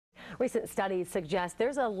Recent studies suggest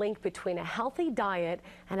there's a link between a healthy diet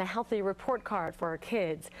and a healthy report card for our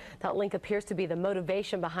kids. That link appears to be the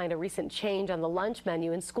motivation behind a recent change on the lunch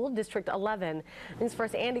menu in School District 11. News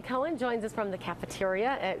First Andy Coen joins us from the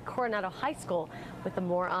cafeteria at Coronado High School with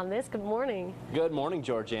more on this. Good morning. Good morning,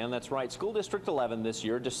 Georgianne. That's right. School District 11 this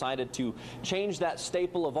year decided to change that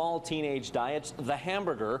staple of all teenage diets, the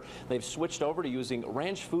hamburger. They've switched over to using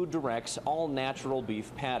Ranch Food Direct's all-natural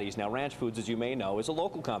beef patties. Now, Ranch Foods, as you may know, is a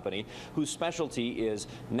local company whose specialty is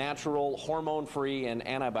natural, hormone-free, and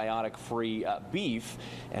antibiotic-free beef.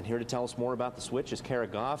 And here to tell us more about the switch is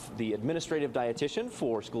Goff, the administrative dietitian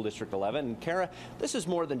for School District 11. And Kara, this is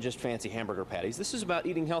more than just fancy hamburger patties. This is about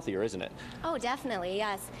eating healthier, isn't it? Oh, definitely,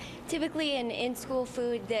 yes. Typically in school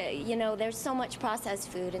food, there's so much processed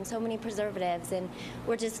food and so many preservatives, and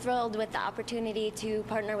we're just thrilled with the opportunity to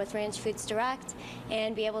partner with Ranch Foods Direct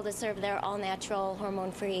and be able to serve their all-natural,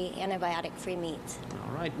 hormone-free, antibiotic-free meat.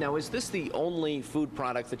 All right. Now, is this the only food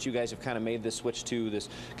product that you guys have kind of made this switch to, this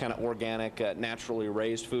kind of organic, naturally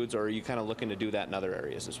raised foods, or are you kind of looking to do that in other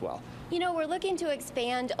areas as well? You know, we're looking to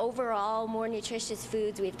expand overall more nutritious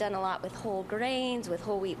foods. We've done a lot with whole grains, with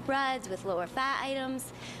whole wheat breads, with lower fat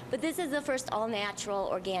items, but this is the first all-natural,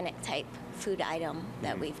 organic type food item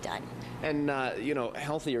that we've done. And, you know,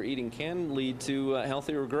 healthier eating can lead to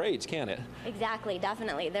healthier grades, can it? Exactly,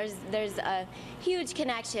 definitely. There's a huge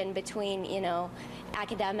connection between,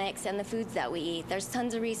 academics and the foods that we eat. There's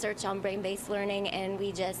tons of research on brain-based learning, and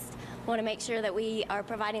we just want to make sure that we are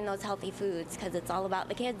providing those healthy foods because it's all about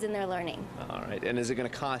the kids and their learning. All right. And is it going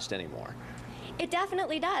to cost any more? It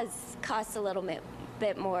definitely does cost a little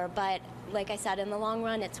bit more, but like I said, in the long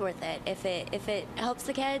run, it's worth it. If it helps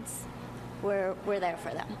the kids, we're there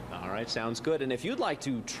for them. All right, sounds good. And if you'd like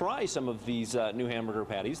to try some of these new hamburger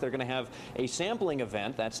patties, they're going to have a sampling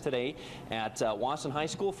event. That's today at Wasson High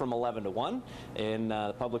School from 11 to 1. And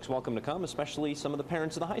the public's welcome to come, especially some of the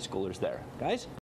parents of the high schoolers there. Guys?